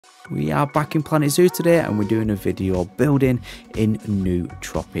We are back in Planet Zoo today and we're doing a video building in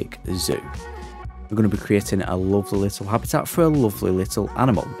Newtropic Zoo. We're going to be creating a lovely little habitat for a lovely little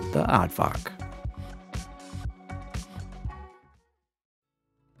animal, the aardvark.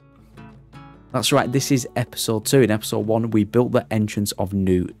 That's right, this is episode 2. In episode 1, we built the entrance of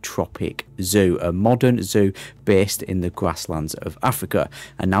Newtropic Zoo, a modern zoo based in the grasslands of Africa.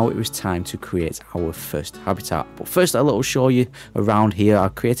 And now it was time to create our first habitat. But first, a little show you around here. I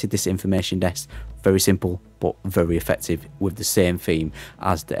created this information desk. Very simple, but very effective with the same theme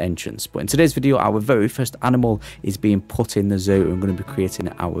as the entrance. But in today's video, our very first animal is being put in the zoo. And we're going to be creating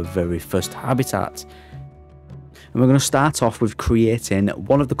our very first habitat. And we're going to start off with creating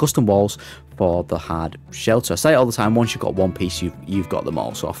one of the custom walls for the hard shelter. I say it all the time, once you've got one piece, you've got them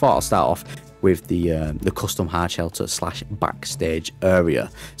all. So I thought I'll start off with the custom hard shelter / backstage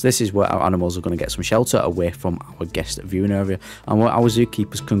area. So this is where our animals are going to get some shelter away from our guest viewing area, and where our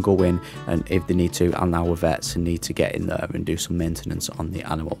zookeepers can go in, and if they need to, and our vets need to get in there and do some maintenance on the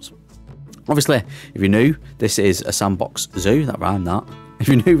animals. Obviously, if you're new, this is a Sandbox Zoo, that rhymed that. If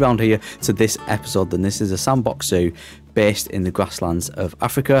you're new around here to this episode, then this is a Sandbox Zoo based in the grasslands of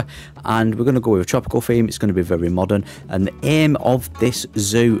Africa, and we're going to go with a tropical theme. It's going to be very modern, and the aim of this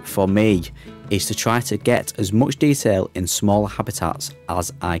zoo for me is to try to get as much detail in smaller habitats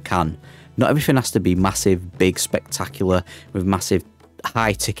as I can. Not everything has to be massive, big, spectacular, with massive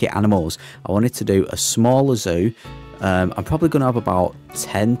high-ticket animals. I wanted to do a smaller zoo. I'm probably going to have about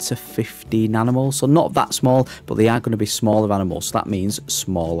 10 to 15 animals, so not that small, but they are going to be smaller animals, so that means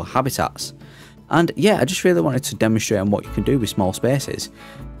smaller habitats. And yeah, I just really wanted to demonstrate on what you can do with small spaces,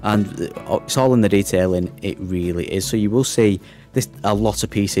 and it's all in the detailing, it really is. So you will see this, a lot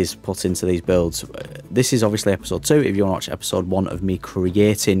of pieces put into these builds. This is obviously episode 2. If you want to watch episode 1 of me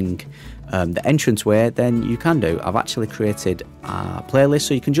creating the entranceway, then you can do. I've actually created a playlist,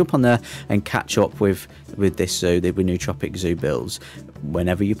 so you can jump on there and catch up with this zoo, the Newtropic Zoo builds,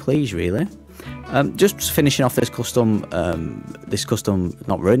 whenever you please, really. Just finishing off this custom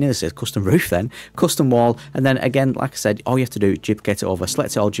not ruining this, is custom roof, then custom wall, and then again, like I said, all you have to do is duplicate it over,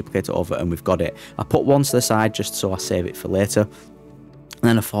 select it all, duplicate it over, and we've got it. I put one to the side just so I save it for later, and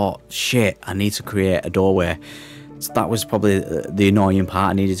then I thought, shit, I need to create a doorway. So that was probably the annoying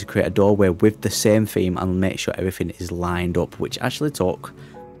part. I needed to create a doorway with the same theme and make sure everything is lined up, which actually took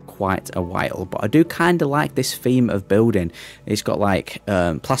quite a while. But I do kind of like this theme of building. It's got like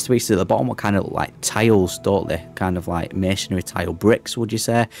plaster pieces at the bottom, what kind of like tiles, don't they? Kind of like masonry tile bricks, would you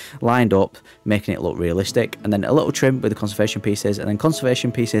say? Lined up, making it look realistic. And then a little trim with the conservation pieces, and then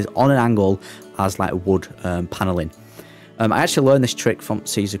conservation pieces on an angle as like wood paneling. I actually learned this trick from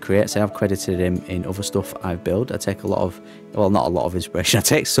Caesar Creates. I've credited him in other stuff I've built. I take a lot of, well, not a lot of inspiration.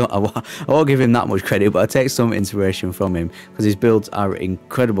 I won't give him that much credit, but I take some inspiration from him because his builds are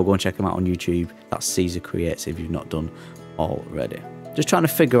incredible. Go and check him out on YouTube. That's Caesar Creates if you've not done already. Just trying to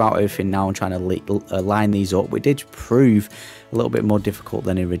figure out everything now and trying to line these up. It did prove a little bit more difficult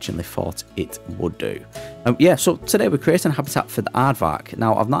than I originally thought it would do. Yeah, so today we're creating a habitat for the aardvark.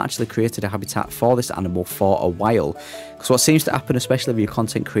 Now, I've not actually created a habitat for this animal for a while, because what seems to happen, especially if you're a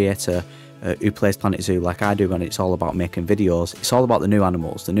content creator who plays Planet Zoo like I do, when it's all about making videos, it's all about the new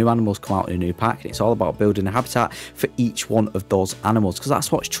animals. The new animals come out in a new pack, and it's all about building a habitat for each one of those animals, because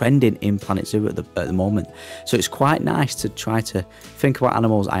that's what's trending in Planet Zoo at the moment. So it's quite nice to try to think about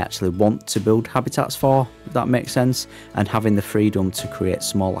animals I actually want to build habitats for, if that makes sense, and having the freedom to create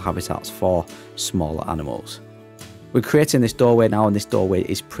smaller habitats for smaller animals. We're creating this doorway now, and this doorway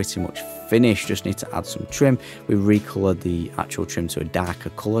is pretty much finished. Just need to add some trim. We recoloured the actual trim to a darker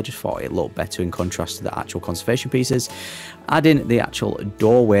colour, just thought it looked better in contrast to the actual conservation pieces. Adding the actual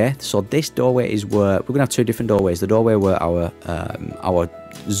doorway. So this doorway is where we're going to have 2 different doorways. The doorway where our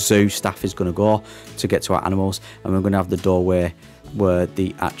zoo staff is going to go to get to our animals, and we're going to have the doorway where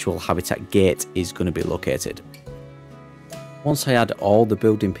the actual habitat gate is going to be located. Once I had all the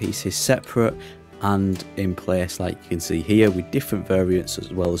building pieces separate and in place, like you can see here, with different variants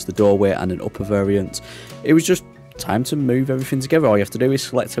as well as the doorway and an upper variant, it was just time to move everything together. All you have to do is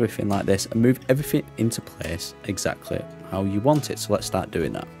select everything like this and move everything into place exactly how you want it. So let's start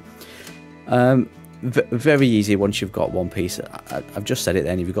doing that. Very easy once you've got one piece. I've just said it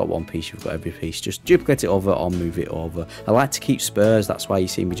then, if you've got one piece, you've got every piece. Just duplicate it over or move it over. I like to keep spurs, that's why you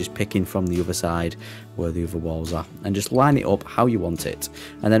see me just picking from the other side where the other walls are, and just line it up how you want it.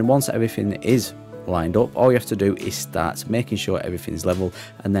 And then once everything is lined up, all you have to do is start making sure everything's level,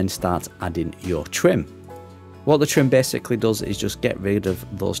 and then start adding your trim. What the trim basically does is just get rid of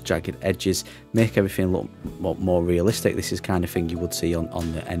those jagged edges, make everything look more realistic. This is kind of thing you would see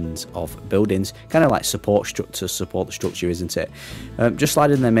on the ends of buildings, kind of like support the structure, isn't it? Just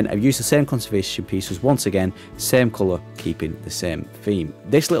sliding them in. I've used the same conservation pieces once again, same colour, keeping the same theme.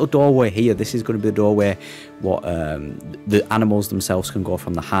 This little doorway here, this is going to be the doorway what the animals themselves can go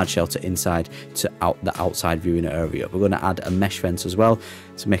from the hard shelter inside to the outside viewing area. We're going to add a mesh fence as well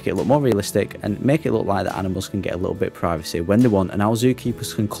to make it look more realistic and make it look like the animals can get a little bit of privacy when they want, and our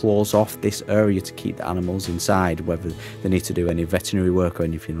zookeepers can close off this area to keep the animals inside, whether they need to do any veterinary work or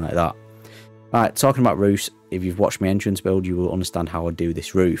anything like that. Right, talking about roofs, if you've watched my entrance build, you will understand how I do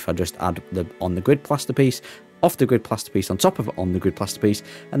this roof. I just add the on the grid plaster piece, off the grid plaster piece, on top of it on the grid plaster piece,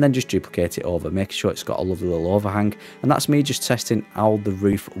 and then just duplicate it over, making sure it's got a lovely little overhang. And that's me just testing how the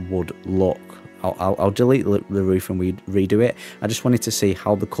roof would look. I'll delete the roof and redo it. I just wanted to see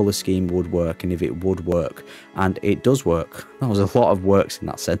how the colour scheme would work and if it would work. And it does work. There was a lot of works in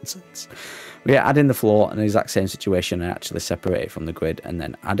that sentence. We add in the floor in the exact same situation and actually separate it from the grid and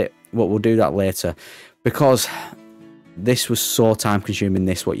then add it. But we'll do that later because this was so time consuming,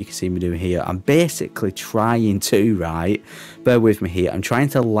 what you can see me doing here. I'm basically trying to, right, bear with me here, I'm trying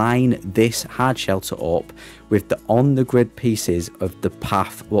to line this hard shelter up with the on the grid pieces of the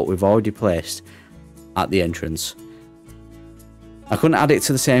path what we've already placed at the entrance. I couldn't add it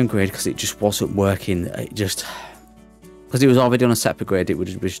to the same grid because it just wasn't working. Because it was already on a separate grid, it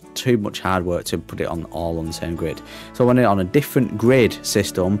would be too much hard work to put it all on the same grid. So I wanted it on a different grid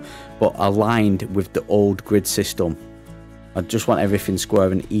system but aligned with the old grid system. I just want everything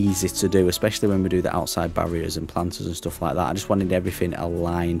square and easy to do, especially when we do the outside barriers and planters and stuff like that. I just wanted everything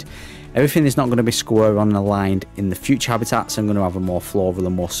aligned. Everything is not going to be square on and aligned in the future habitats. I'm going to have a more floral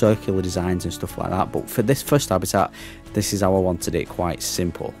and more circular designs and stuff like that. But for this first habitat, this is how I wanted it, quite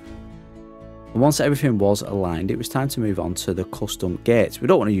simple. And once everything was aligned, it was time to move on to the custom gates. We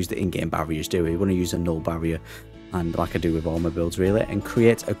don't want to use the in-game barriers, do we? We want to use a null barrier, and like I do with all my builds really, and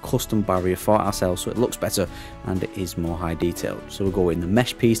create a custom barrier for ourselves so it looks better and it is more high detail. So we'll go in the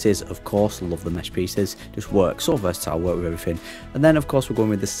mesh pieces, of course, love the mesh pieces, just work, so versatile, work with everything. And then of course we're going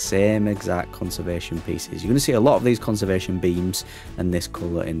with the same exact conservation pieces. You're going to see a lot of these conservation beams and this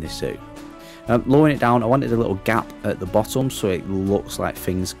colour in this zoo. Lowering it down, I wanted a little gap at the bottom so it looks like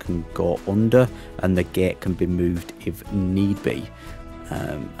things can go under and the gate can be moved if need be.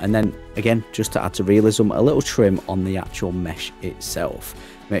 And then again, just to add to realism, a little trim on the actual mesh itself.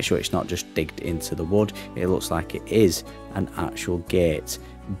 Make sure it's not just digged into the wood, it looks like it is an actual gate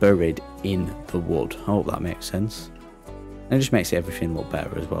buried in the wood. I hope that makes sense. And it just makes everything look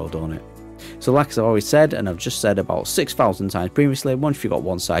better as well, don't it? So like I've always said, and I've just said about 6,000 times previously, once you've got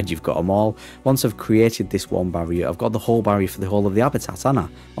one side, you've got them all. Once I've created this one barrier, I've got the whole barrier for the whole of the habitat, haven't I?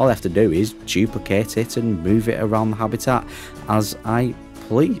 All I have to do is duplicate it and move it around the habitat as I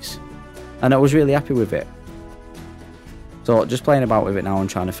please. And I was really happy with it. So just playing about with it now and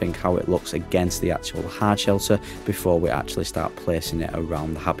trying to think how it looks against the actual hard shelter before we actually start placing it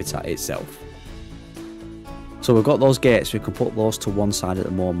around the habitat itself. So we've got those gates, we can put those to one side at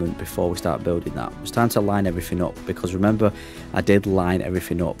the moment before we start building that. It's time to line everything up because remember I did line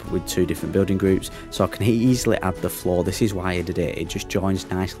everything up with two different building groups so I can easily add the floor. This is why I did it, it just joins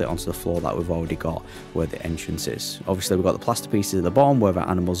nicely onto the floor that we've already got where the entrance is. Obviously we've got the plaster pieces at the bottom where our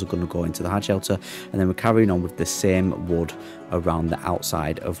animals are going to go into the hard shelter, and then we're carrying on with the same wood around the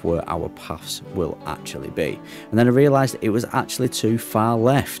outside of where our paths will actually be. And then I realised it was actually too far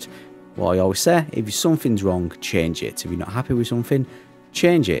left. What I always say, if something's wrong, change it. If you're not happy with something,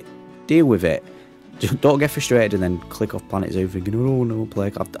 change it. Deal with it. Just don't get frustrated and then click off Planet Zoo thinking, oh no,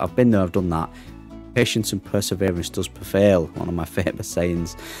 Blake. I've been there, I've done that. Patience and perseverance does prevail, one of my favourite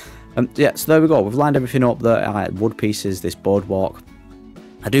sayings. Yeah, so there we go. We've lined everything up. The wood pieces, this boardwalk.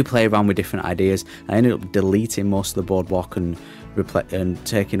 I do play around with different ideas. I ended up deleting most of the boardwalk and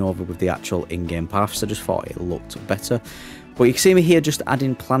taking over with the actual in-game paths. I just thought it looked better. But you can see me here just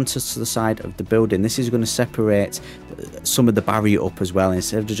adding planters to the side of the building. This is going to separate some of the barrier up as well.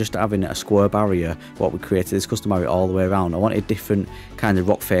 Instead of just having a square barrier, what we created this custom barrier all the way around. I wanted different kinds of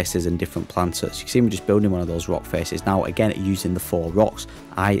rock faces and different planters. You can see me just building one of those rock faces. Now again, using the 4 rocks.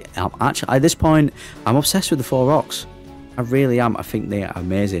 I am actually, at this point, I'm obsessed with the 4 rocks. I really am. I think they are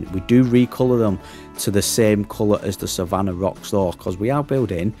amazing. We do recolour them to the same colour as the Savannah rocks though, because we are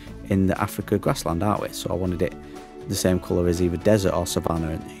building in the Africa grassland, aren't we? So I wanted it the same colour as either desert or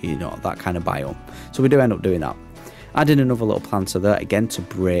savannah, you know, that kind of biome. So we do end up doing that. Adding another little planter there again to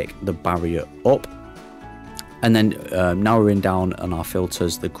break the barrier up. And then narrowing down on our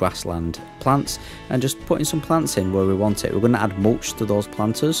filters the grassland plants and just putting some plants in where we want it. We're going to add mulch to those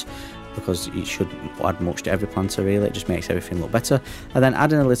planters because it should add much to every planter really. It just makes everything look better. And then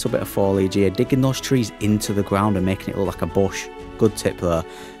adding a little bit of foliage here, digging those trees into the ground and making it look like a bush. Good tip there.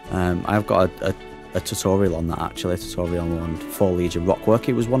 I've got a tutorial on that actually, a tutorial on foliage and rock work.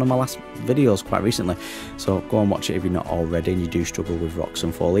 It was one of my last videos quite recently, so go and watch it if you're not already and you do struggle with rocks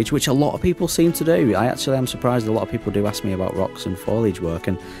and foliage, which a lot of people seem to do. I actually am surprised a lot of people do ask me about rocks and foliage work,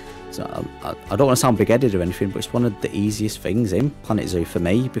 and so I don't want to sound big-headed or anything, but it's one of the easiest things in Planet Zoo for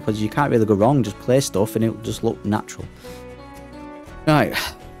me, because you can't really go wrong. Just place stuff and it'll just look natural. Right,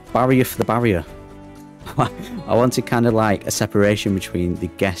 barrier for the barrier. I wanted kind of like a separation between the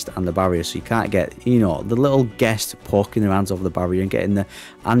guest and the barrier, so you can't get, you know, the little guest poking their hands over the barrier and getting the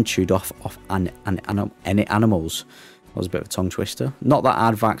hand chewed off any animals. That was a bit of a tongue twister. Not that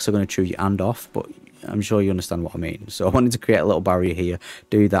aardvarks are going to chew your hand off, but I'm sure you understand what I mean. So I wanted to create a little barrier here,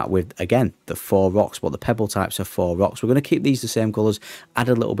 do that with, again, the 4 rocks, but the pebble types are 4 rocks. We're going to keep these the same colours, add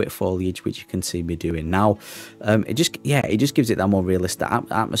a little bit of foliage, which you can see me doing now. It just gives it that more realistic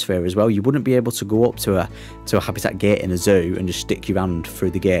atmosphere as well. You wouldn't be able to go up to a habitat gate in a zoo and just stick your hand through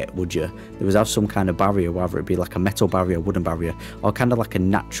the gate, would you? There was have some kind of barrier, whether it be like a metal barrier, wooden barrier, or kind of like a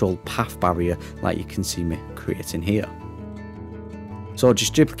natural path barrier, like you can see me creating here. So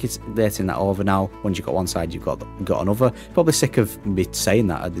just duplicating that over now. Once you've got one side, you've got another. Probably sick of me saying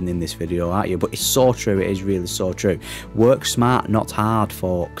that in this video, aren't you? But it's so true. It is really so true. Work smart, not hard,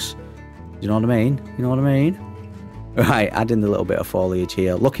 folks. You know what I mean? You know what I mean? Right, adding the little bit of foliage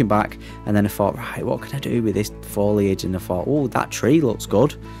here. Looking back, and then I thought, right, what can I do with this foliage? And I thought, oh, that tree looks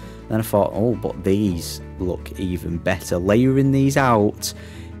good. Then I thought, oh, but these look even better. Layering these out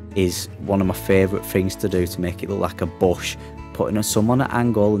is one of my favourite things to do to make it look like a bush. Putting some on an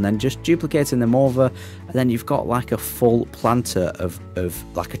angle and then just duplicating them over, and then you've got like a full planter of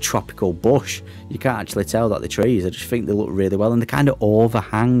like a tropical bush. You can't actually tell that the trees, I just think they look really well, and they kind of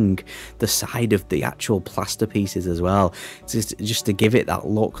overhang the side of the actual plaster pieces as well, just to give it that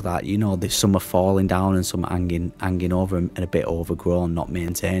look that, you know, there's some are falling down and some hanging over and a bit overgrown, not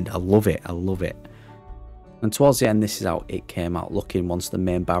maintained. I love it, I love it. And towards the end, this is how it came out looking once the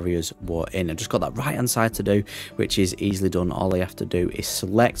main barriers were in. I just got that right hand side to do, which is easily done. All I have to do is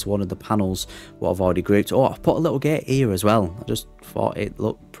select one of the panels what I've already grouped. Oh, I've put a little gate here as well. I just thought it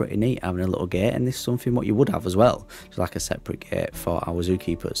looked pretty neat having a little gate, and this is something what you would have as well, just like a separate gate for our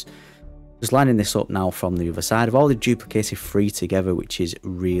zookeepers. Just lining this up now from the other side. I've already duplicated 3 together, which is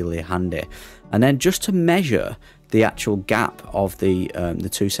really handy. And then just to measure the actual gap of the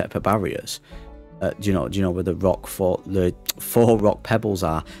 2 separate barriers, do you know where the 4 rock pebbles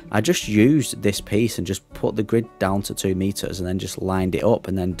are? I just used this piece and just put the grid down to 2 meters and then just lined it up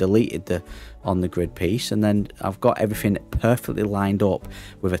and then deleted on the grid piece, and then I've got everything perfectly lined up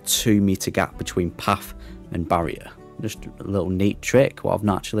with a 2 meter gap between path and barrier. Just a little neat trick what I've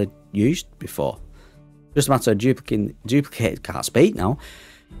not actually used before. Just a matter of duplicate. Can't speak now.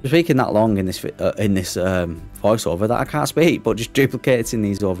 Speaking that long in this voiceover that I can't speak, but just duplicating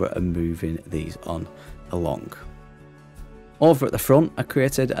these over and moving these on along. Over at the front, I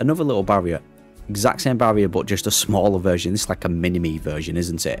created another little barrier. Exact same barrier, but just a smaller version. This is like a mini-me version,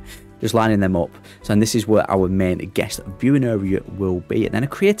 isn't it? Just lining them up. So, and this is where our main guest viewing area will be. And then I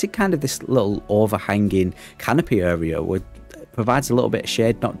created kind of this little overhanging canopy area where it provides a little bit of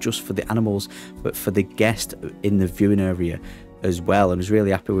shade, not just for the animals, but for the guest in the viewing area as well. I was really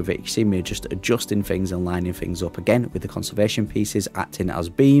happy with it. You see me just adjusting things and lining things up again with the conservation pieces acting as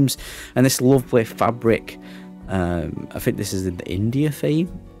beams, and this lovely fabric. I think this is in the India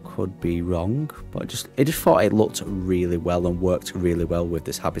theme, could be wrong, but I just thought it looked really well and worked really well with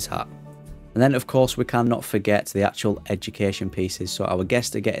this habitat. And then of course we cannot forget the actual education pieces, so our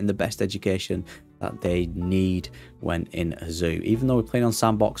guests are getting the best education that they need when in a zoo. Even though we're playing on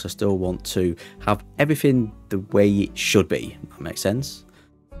Sandbox, I still want to have everything the way it should be. That makes sense.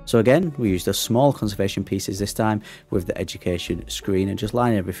 So again, we used the small conservation pieces this time with the education screen and just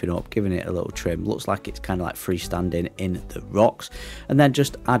lining everything up, giving it a little trim. Looks like it's kind of like freestanding in the rocks, and then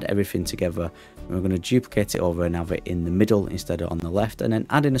just add everything together. We're going to duplicate it over and have it in the middle instead of on the left, and then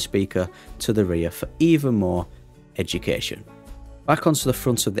add in a speaker to the rear for even more education. Back onto the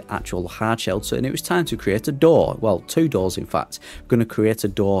front of the actual hard shelter, and it was time to create a door. Well, 2 doors in fact. We're going to create a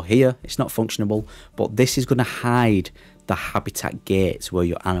door here. It's not functionable, but this is going to hide the habitat gates where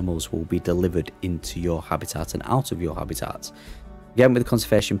your animals will be delivered into your habitat and out of your habitat. Again, with the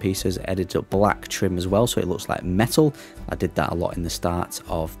conservation pieces, I added a black trim as well, so it looks like metal. I did that a lot in the start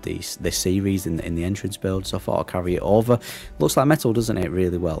of this series in the entrance build, so I thought I'd carry it over. Looks like metal, doesn't it?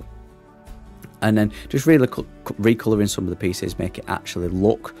 Really well. And then just really recolouring some of the pieces, make it actually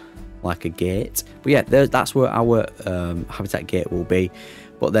look like a gate. But yeah, that's where our habitat gate will be.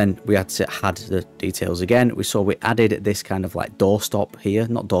 But then we had to add the details again. We added this kind of like doorstop here.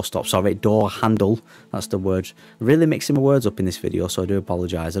 Not doorstop, sorry, door handle. That's the word. Really mixing my words up in this video, so I do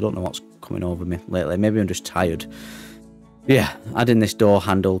apologise. I don't know what's coming over me lately. Maybe I'm just tired. Yeah, adding this door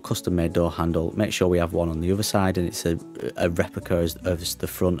handle, custom made door handle. Make sure we have one on the other side and it's a replica as the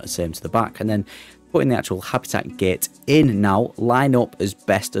front, same to the back. And then putting the actual habitat gate in now, line up as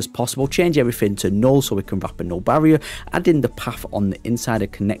best as possible, change everything to null so we can wrap a null barrier, adding the path on the inside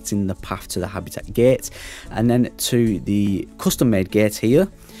and connecting the path to the habitat gate, and then to the custom made gate here.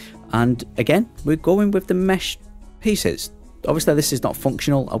 And again, we're going with the mesh pieces. Obviously this is not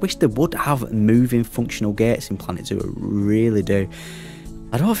functional. I wish they would have moving functional gates in Planet Zoo, I really do.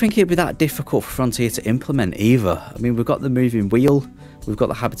 I don't think it'd be that difficult for Frontier to implement either. I mean, we've got the moving wheel, we've got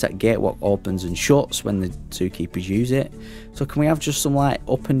the habitat gate, what opens and shuts when the zookeepers use it. So can we have just some like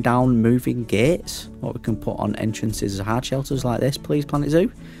up and down moving gates, what we can put on entrances as hard shelters like this, please, Planet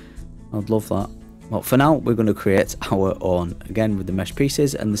Zoo? I'd love that. Well, for now, we're going to create our own, again with the mesh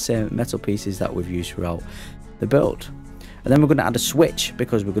pieces and the same metal pieces that we've used throughout the build. And then we're going to add a switch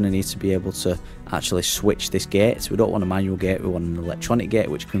because we're going to need to be able to actually switch this gate. So we don't want a manual gate, we want an electronic gate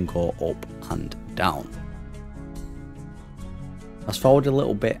which can go up and down. Fast forward a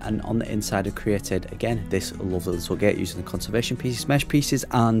little bit, and on the inside I've created again this lovely little gate using the conservation pieces, mesh pieces,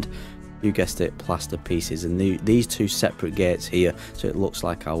 and you guessed it, plaster pieces. And these two separate gates here, so it looks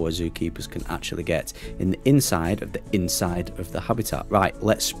like our zookeepers can actually get in the inside of the habitat. Right,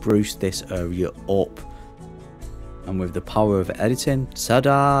 let's spruce this area up. And with the power of editing,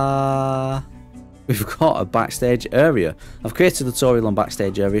 ta-da! We've got a backstage area. I've created a tutorial on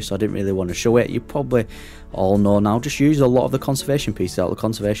backstage area, so I didn't really want to show it. You probably all know now, just use a lot of the conservation pieces out of the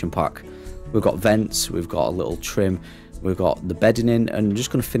conservation pack. We've got vents, we've got a little trim, we've got the bedding in, and I'm just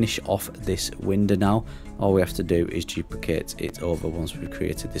going to finish off this window now. All we have to do is duplicate it over once we've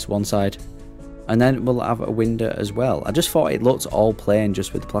created this one side. And then we'll have a window as well. I just thought it looked all plain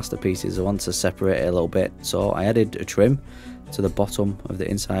just with the plaster pieces. I want to separate it a little bit, so I added a trim to the bottom of the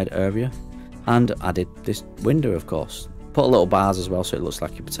inside area and added this window, of course. Put a little bars as well so it looks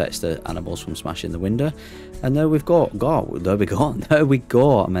like it protects the animals from smashing the window. And there we've got, there we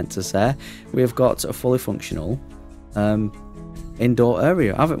go, I meant to say. We've got a fully functional indoor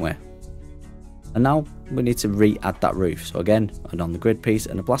area, haven't we? And now we need to re-add that roof. So again, an on the grid piece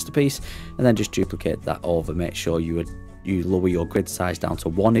and a plaster piece, and then just duplicate that over. Make sure you lower your grid size down to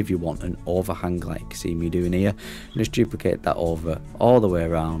 1 if you want an overhang like you see me doing here. And just duplicate that over all the way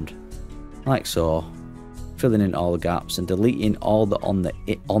around, like so. Filling in all the gaps and deleting all the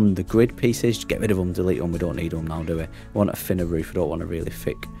on the grid pieces. Just get rid of them, delete them. We don't need them now, do we? We want a thinner roof. We don't want a really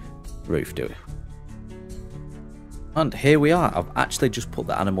thick roof, do we? And here we are. I've actually just put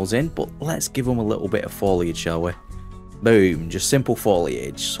the animals in, but let's give them a little bit of foliage, shall we? Boom, just simple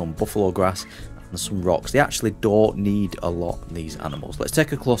foliage, some buffalo grass and some rocks. They actually don't need a lot, these animals. Let's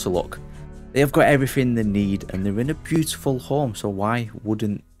take a closer look. They have got everything they need and they're in a beautiful home, so why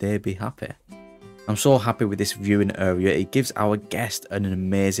wouldn't they be happy? I'm so happy with this viewing area. It gives our guest an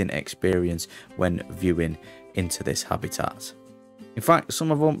amazing experience when viewing into this habitat. In fact,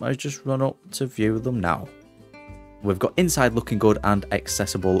 some of them I just run up to view them now. We've got inside looking good and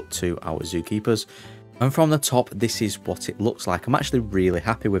accessible to our zookeepers. And from the top, this is what it looks like. I'm actually really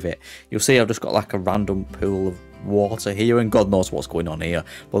happy with it. You'll see I've just got like a random pool of water here, and God knows what's going on here.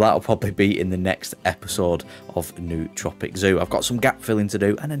 But that'll probably be in the next episode of Newtropic Zoo. I've got some gap filling to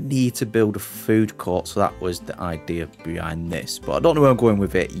do, and I need to build a food court. So that was the idea behind this. But I don't know where I'm going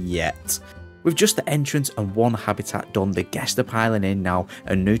with it yet. With just the entrance and one habitat done, the guests are piling in now,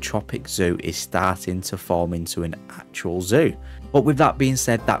 and Newtropic Zoo is starting to form into an actual zoo. But with that being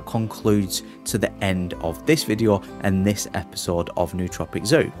said, that concludes to the end of this video and this episode of Newtropic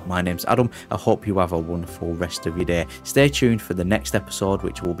Zoo. My name's Adam. I hope you have a wonderful rest of your day. Stay tuned for the next episode,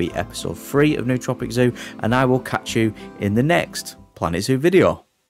 which will be episode 3 of Newtropic Zoo, and I will catch you in the next Planet Zoo video.